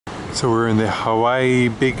So we're in the Hawaii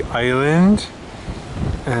Big Island,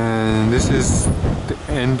 and this is the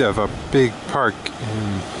end of a big park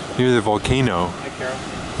near the volcano. Hi, Carol.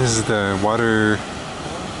 This is the water,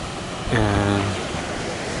 and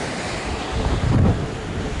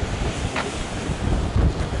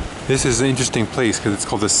this is an interesting place because it's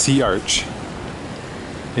called the Sea Arch.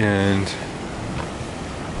 And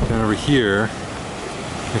then over here,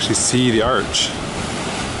 you actually see the arch.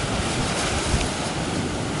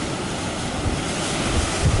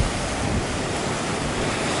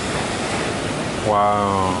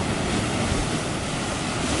 Wow.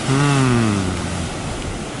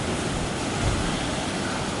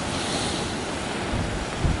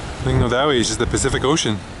 Looking that way is just the Pacific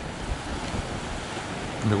Ocean.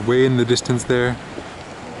 And way in the distance there.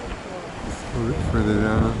 A little bit further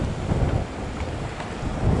down.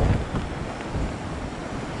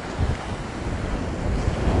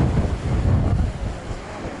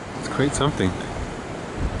 It's quite something.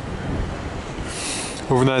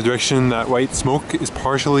 Over in that direction, that white smoke is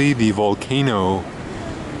partially the volcano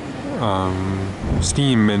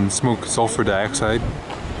steam and smoke, sulfur dioxide.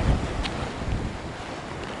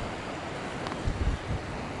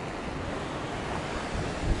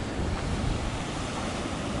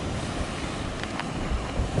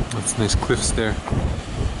 That's nice cliffs there.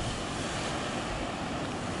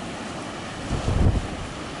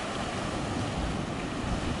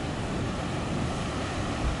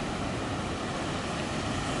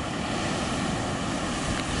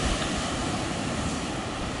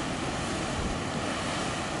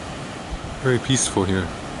 Very peaceful here.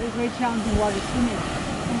 It's very challenging water swimming.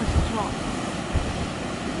 So much strong.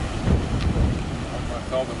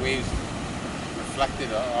 With all the waves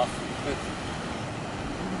reflected off the cliff.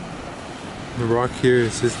 The rock here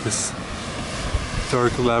is just this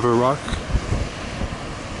dark lava rock.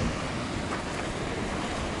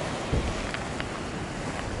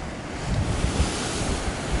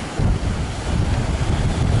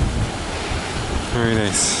 Very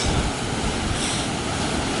nice.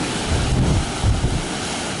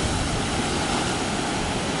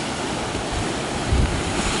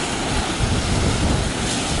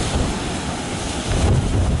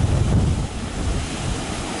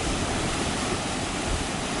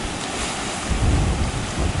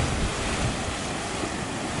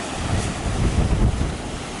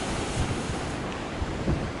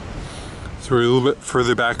 So we're a little bit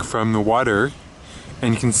further back from the water,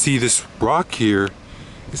 and you can see this rock here,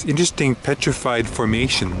 this interesting petrified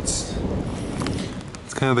formations.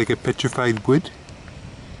 It's kind of like a petrified wood,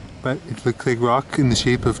 but it looks like rock in the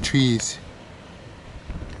shape of trees.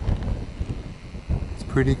 It's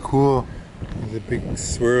pretty cool. There's a big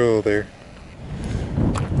swirl there.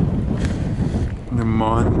 The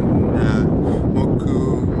Moku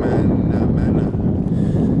Mana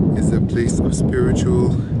is a place of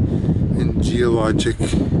spiritual and geologic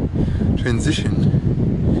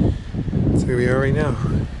transition. That's where we are right now.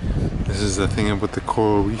 This is the thing about the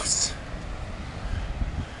coral reefs.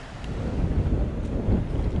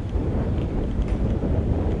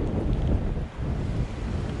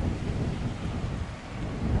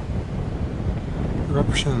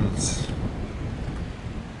 Eruptions.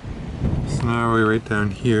 So now we're right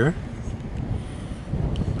down here.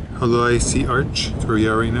 Holei Sea Arch, that's where we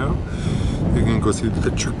are right now. We're gonna go through the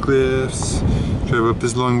petroglyphs, drive up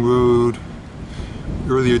this long road.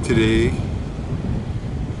 Earlier today,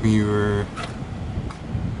 we were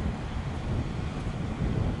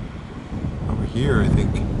over here, I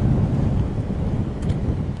think.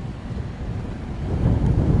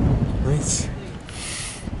 Nice.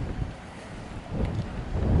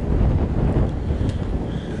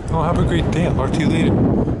 Well, have a great day. I'll talk to you later.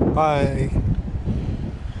 Bye.